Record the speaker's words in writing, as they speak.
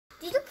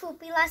Did you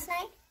poopy last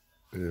night?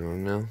 I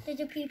don't know. Did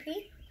you pee?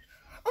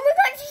 Oh my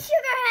God, you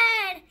sugar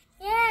head!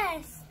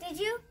 Yes. Did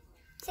you?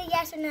 Say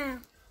yes or no.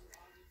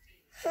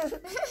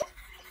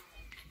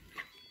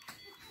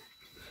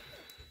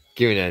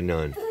 Give me that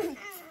nun.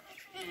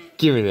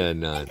 Give me that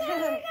nun.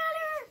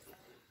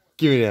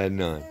 Give me that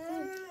nun.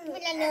 Give me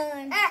that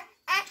nun.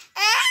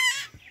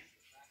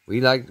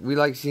 We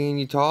like seeing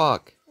you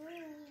talk.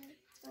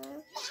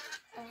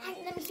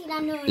 Let me see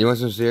that nun. You want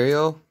some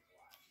cereal?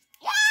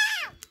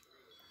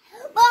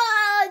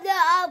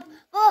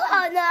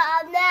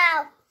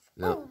 Now.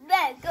 No.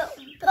 Come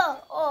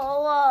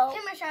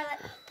here, Charlotte.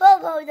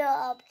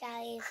 Up,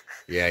 guys.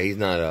 Yeah, he's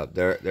not up.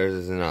 Theirs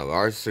isn't up.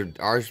 Ours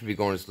should be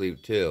going to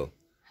sleep too.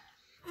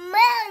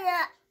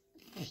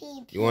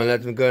 You want to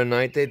let them go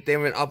night? They've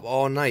been up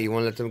all night. You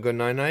want to let them go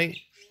night night?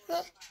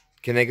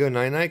 Can they go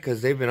night night?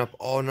 Because they've been up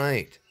all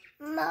night.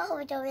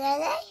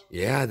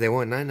 Yeah, they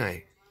want night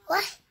night.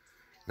 What?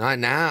 Not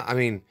now. I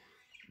mean,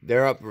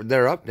 they're up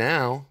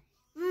now.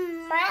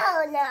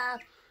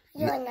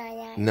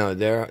 No,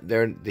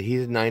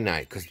 he's night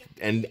night.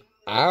 And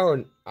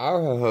our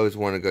ho-hos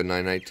want to go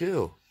night night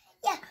too.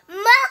 Yeah,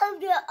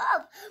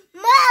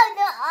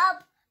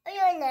 up.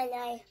 You're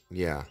night.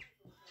 Yeah,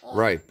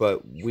 right.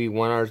 But we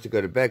want ours to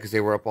go to bed because they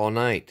were up all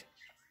night.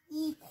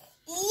 Yeah.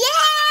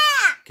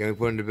 Can we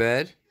put them to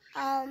bed?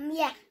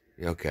 Yeah.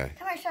 Okay.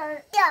 Come on,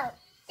 Charlotte. Go.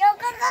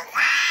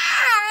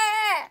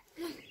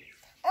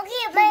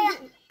 Okay, Maya,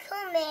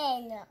 come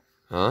in.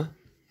 Huh?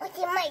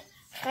 Okay, Mike,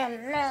 come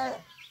in.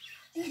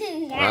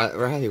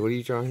 Riley, what are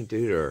you trying to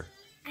do to her?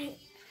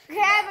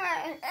 Grab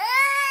her.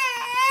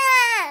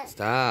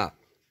 Stop.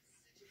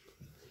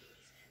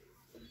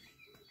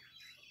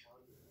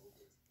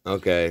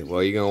 Okay,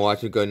 well, you're going to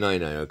watch it go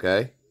night-night,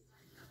 okay?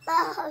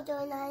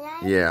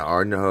 Yeah,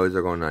 our ho-hos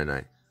are going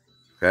night-night.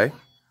 Okay?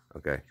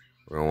 Okay,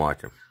 we're going to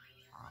watch them.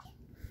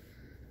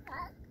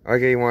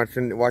 Okay, you watch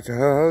the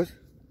ho-hos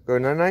go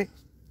night-night?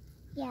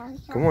 Yeah.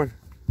 Come on.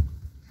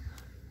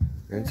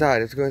 Inside,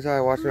 let's go inside,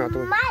 watch them out the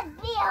window.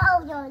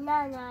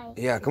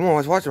 Yeah, come on,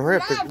 let's watch them. Hurry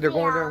up, they're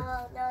going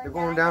down. They're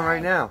going down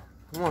right now.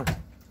 Come on.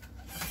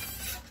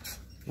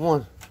 Come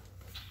on.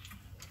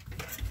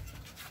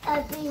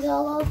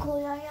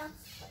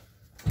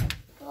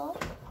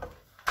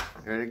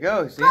 There they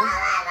go, see them?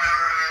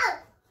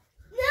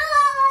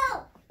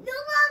 No,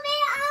 mommy,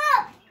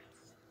 up.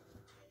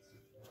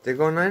 They're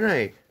going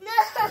night-night. No.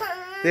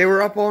 They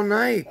were up all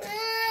night.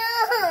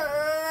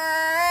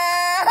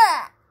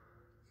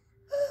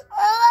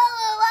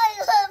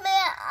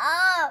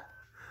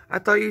 I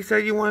thought you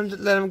said you wanted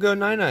to let them go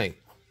night-night.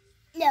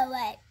 No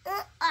way.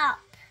 Up.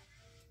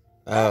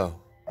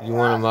 Oh, you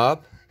want them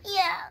up?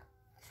 Yeah.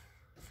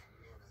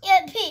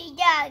 Yeah, Pete,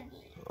 Daddy.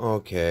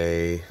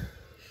 Okay.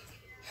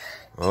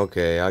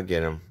 Okay, I'll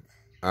get him.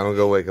 I'm gonna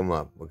go wake him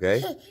up,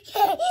 okay?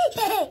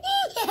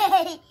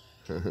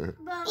 But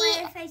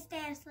what if I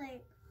stay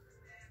asleep?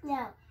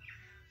 No.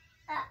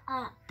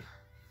 Up.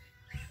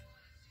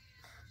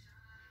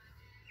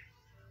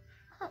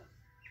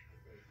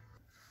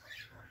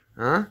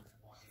 Huh?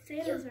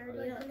 Santa's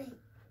already up.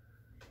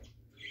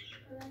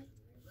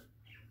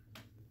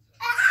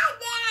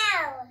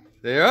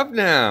 They're up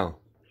now.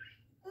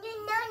 No.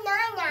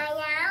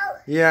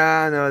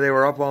 Yeah, I know. They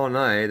were up all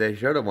night. They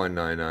should have went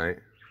night-night.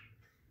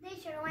 They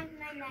should have went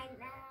night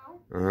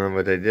now.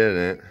 But they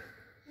didn't.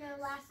 No,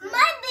 last night.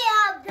 Might be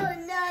up to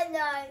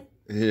night.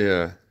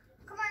 Yeah.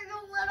 Come on, you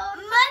little.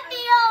 Might be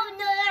up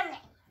to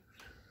night.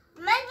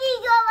 Might be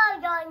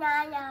up to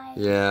night.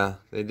 Yeah,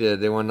 they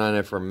did. They went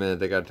night-night for a minute.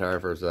 They got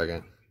tired for a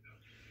second.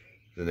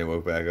 Then they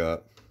woke back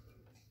up.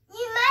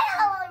 You might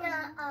have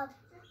up.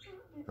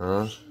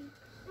 Huh? Oh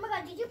my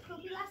God, did you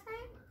poopy last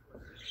night?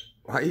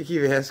 Why do you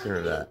keep asking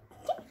her that?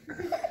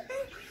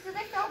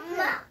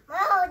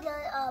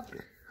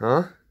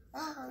 Huh?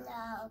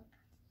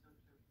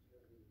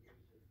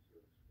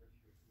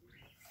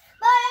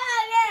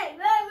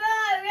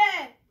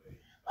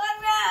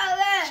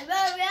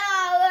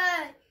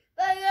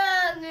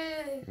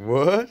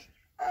 What?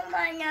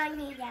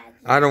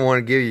 I don't want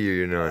to give you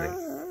your nanny.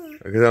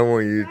 Because I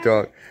want you to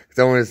talk. Because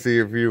I want to see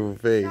your beautiful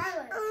face.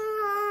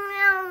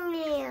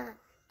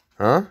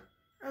 Huh?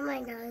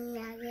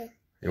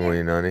 You want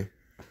your nanny?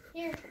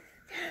 Here.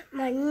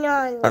 My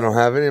nanny. I don't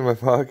have it in my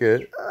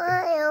pocket.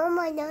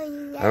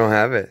 I don't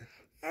have it.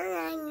 I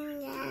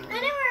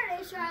never heard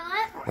it,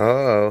 Charlotte.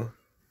 Uh-oh.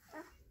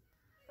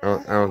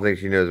 I don't think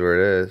she knows where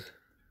it is.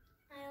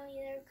 I don't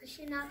either, because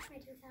she knocked my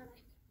tooth out.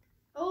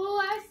 Oh,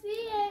 I see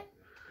it.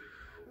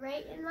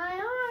 Right in my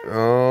arm.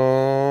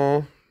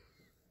 Oh.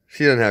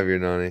 She doesn't have your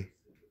nanny.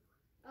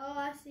 Oh,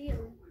 I see it.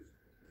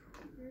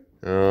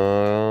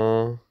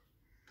 Oh.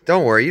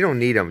 Don't worry, you don't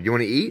need them. You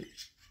want to eat?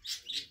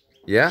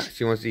 Yeah?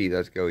 She wants to eat.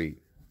 Let's go eat.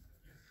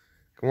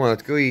 Come on,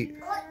 let's go eat.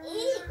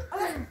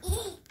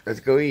 Let's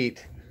go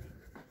eat.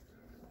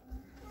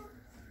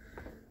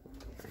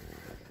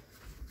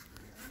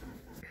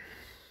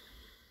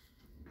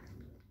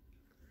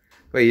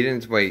 Wait, you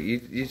didn't wait.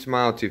 You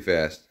smiled too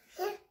fast.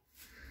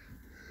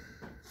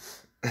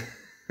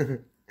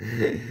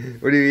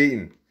 What are you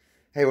eating?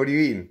 Hey, what are you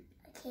eating?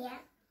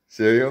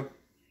 Cereal?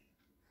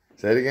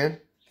 Say it again.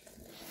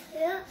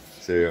 Yeah.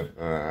 Cereal.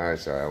 All right.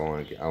 Sorry. I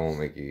won't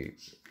make you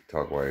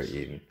talk while you're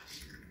eating.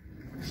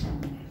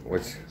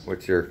 What's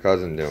your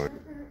cousin doing?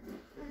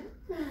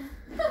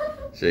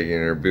 Shaking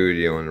her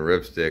booty on the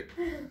ripstick.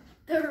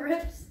 The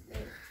ripstick.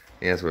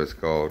 Yeah, that's what it's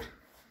called.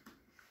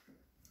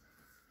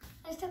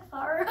 I just took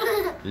fart.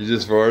 You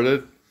just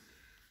farted?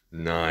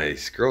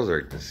 Nice. Girls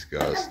are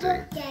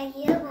disgusting.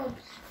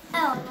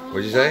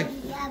 What'd you say?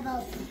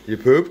 You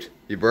pooped?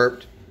 You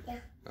burped? Yeah.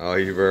 Oh,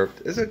 you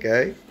burped. It's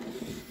okay.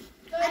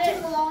 I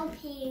took a long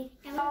pee.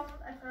 I found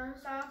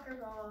a soccer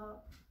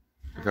ball.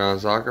 You found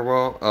a soccer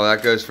ball? Oh,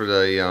 that goes for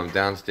the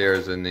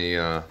downstairs in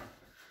the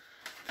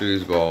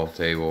foosball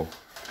table,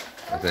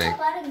 I think.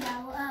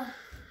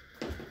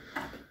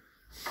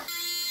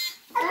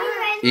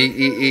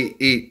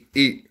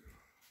 Eat.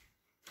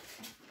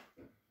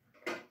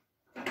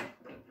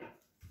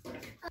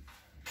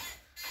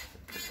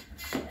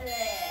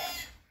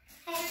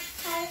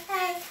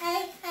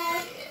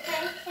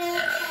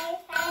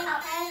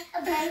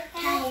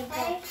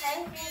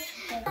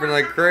 Been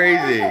like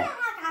crazy.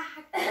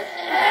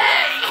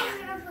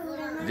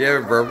 Do you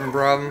have a burping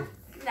problem?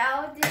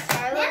 That was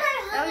Charlotte.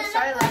 That was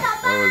Charlotte.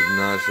 That was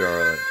not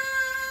Charlotte.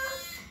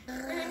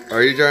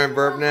 Are you trying to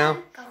burp now?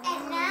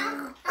 And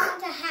now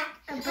I'm to hack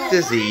a ball.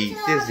 Just eat.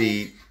 But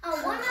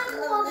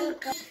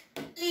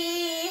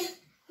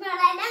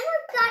I never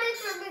got it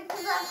from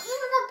because I put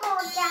the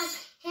ball down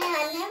and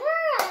I never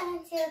ran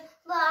into.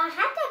 But I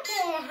had to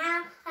get it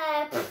half.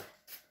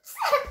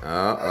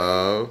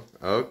 Uh-oh.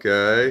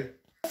 Okay.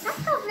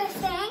 Something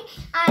missing.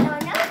 I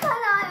don't know, but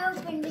I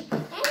opened it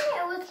and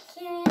it was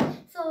clean.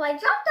 So I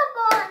dropped the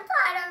ball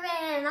inside of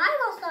it and I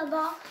lost the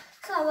ball.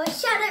 So I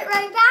shut it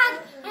right back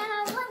and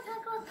I went to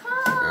go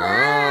call.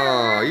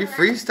 Oh, you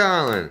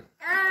freestyling.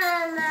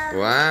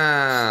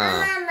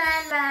 Wow.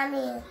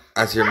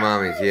 That's your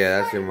mommy's.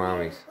 Yeah, that's your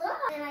mommy's.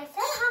 And I said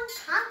Hong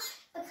Kong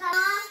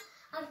because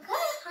I'm good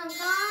at Hong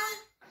Kong.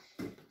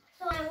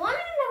 So I wanted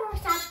to never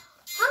stop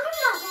honking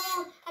the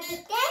horn at the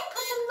damn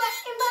because I'm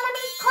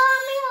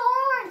calling me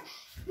horn.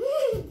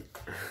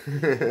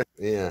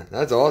 Yeah,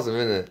 that's awesome,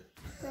 isn't it?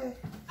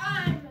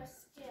 I'm a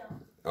skill.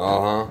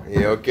 Uh-huh.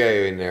 Yeah,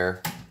 okay in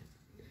there.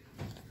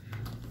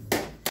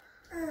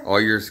 All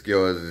your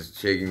skill is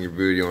shaking your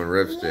booty on a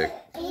ripstick.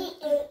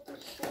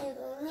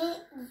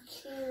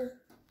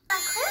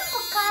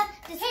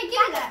 Hey, give me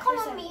that.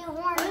 Calling me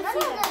horn. I want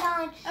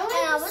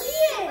to see it.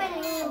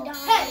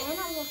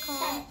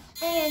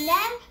 And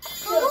then,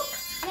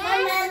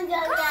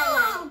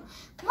 come.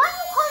 Why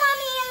you calling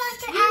me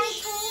like an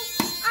attitude?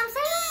 I'm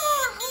sitting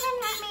there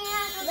looking at me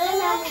like a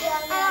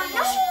I don't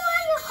know why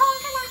you're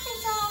calling at me,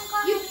 so I'm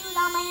calling you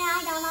dumb and I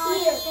don't know what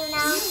to do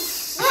now.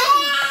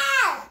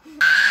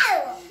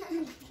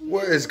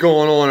 What is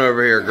going on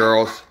over here,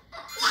 girls?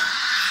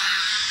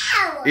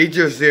 Eat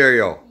your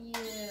cereal.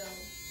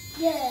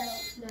 You.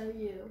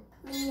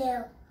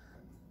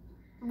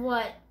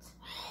 What?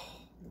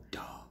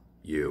 Duh.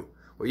 You.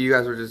 What you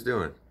guys were just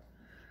doing?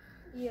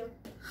 You.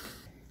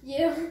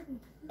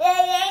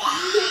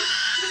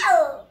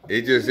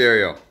 Eat your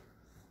cereal.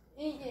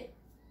 Eat it.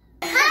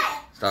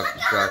 Stop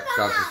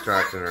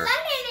distracting her.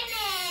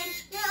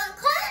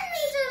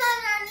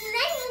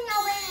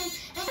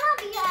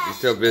 You're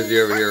still busy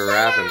over here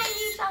rapping.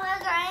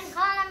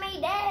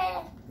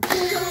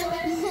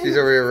 She's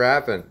over here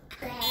rapping.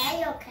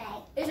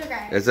 It's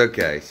okay. It's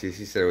okay. She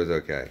said it was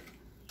okay.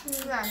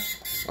 Okay.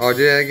 Oh,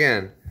 do that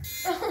again.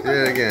 Do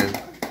that again.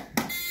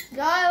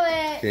 Got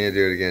it. Can you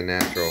do it again,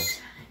 natural?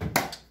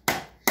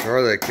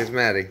 Charlotte, kiss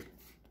Maddie.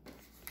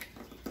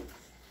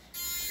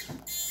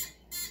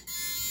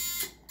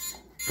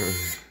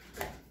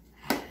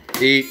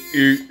 Eat.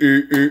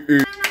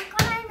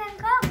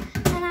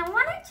 And I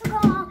wanted to go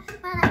home,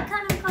 but I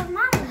couldn't because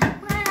Mom,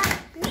 when I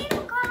need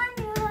to call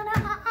you,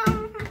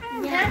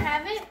 Can I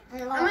have it?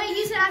 I'm going to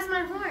use it as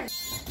my horn.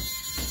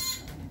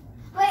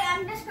 Wait,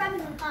 I'm just grabbing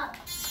the cup.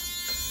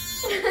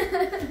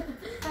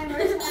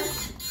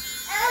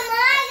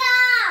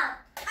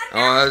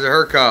 Oh, those are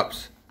her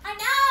cups. I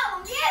know,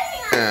 I'm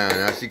getting them. Yeah,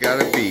 now she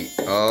got a beat.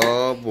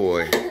 Oh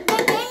boy.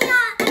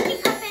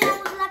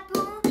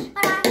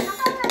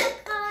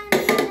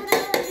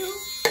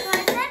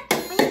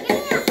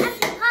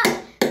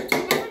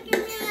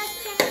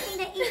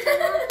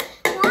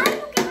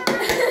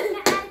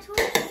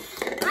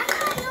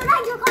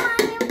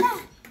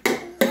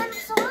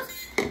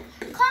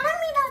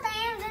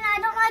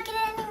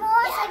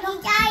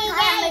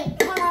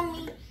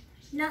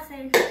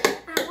 Nothing. I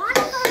want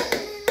to go to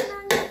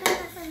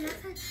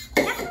nothing.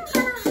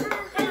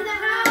 In the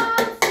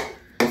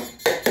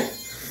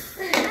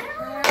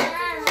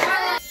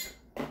house.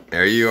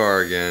 There you are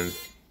again.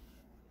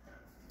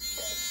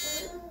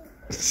 Is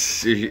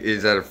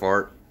that a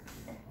fart?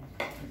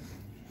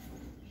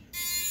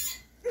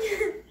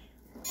 The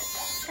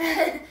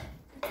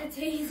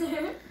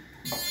taser.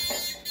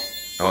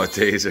 Oh, a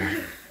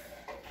taser.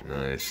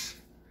 Nice.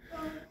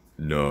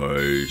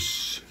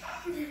 Nice.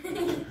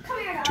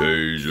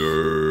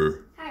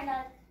 Taser.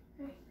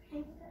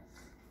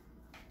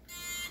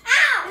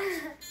 Ow!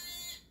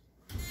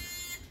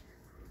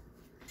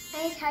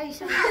 tell you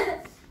something.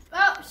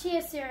 Oh, she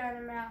has cereal in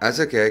her mouth. That's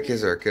okay.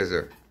 Kiss her. Kiss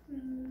her.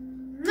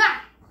 Mwah.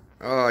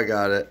 Oh, I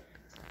got it.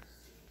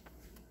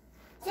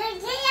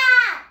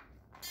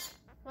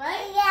 What?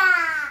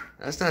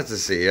 That's not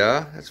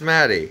Cecilia. That's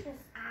Maddie.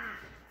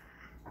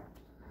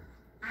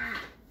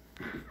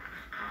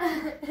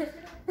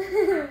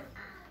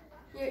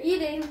 You're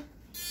eating.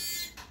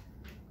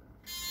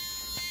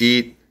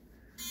 Eat.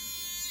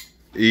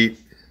 Eat.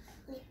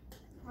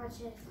 Watch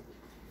this.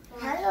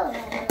 Hello.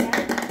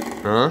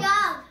 Huh?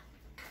 Yeah.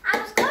 I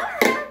was going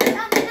around so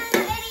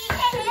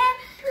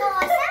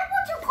I said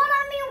what you call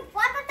on me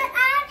what at the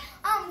end?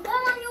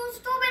 Calling you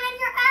stupid in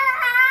your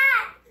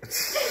ass.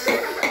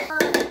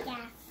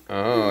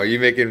 Oh, you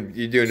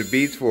doing the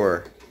beats for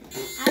her.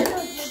 I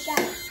don't think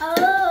that. Oh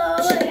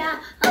yeah.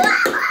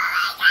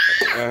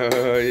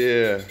 Oh,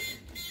 yeah.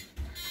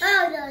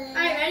 Oh no.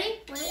 Alright, ready?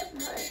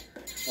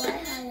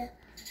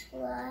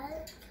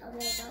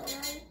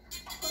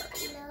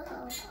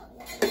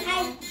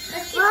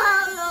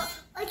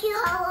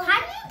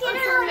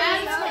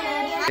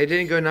 They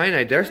didn't go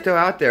night-night. They're still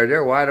out there.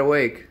 They're wide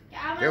awake.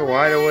 They're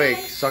wide awake,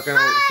 sucking away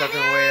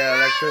that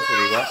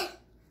electricity. What?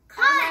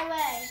 On my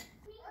way.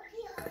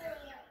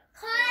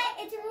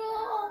 It's a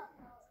rule.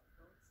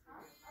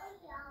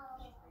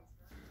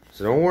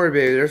 So don't worry,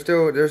 baby.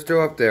 They're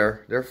still up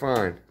there. They're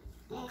fine.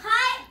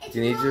 It's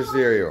You need your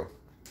cereal.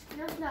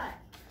 No, it's not.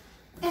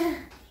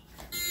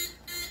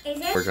 Is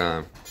it? For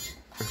time.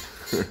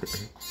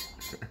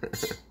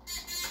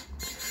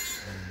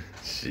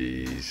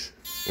 Jeez.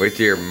 Wait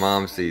till your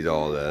mom sees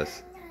all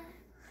this.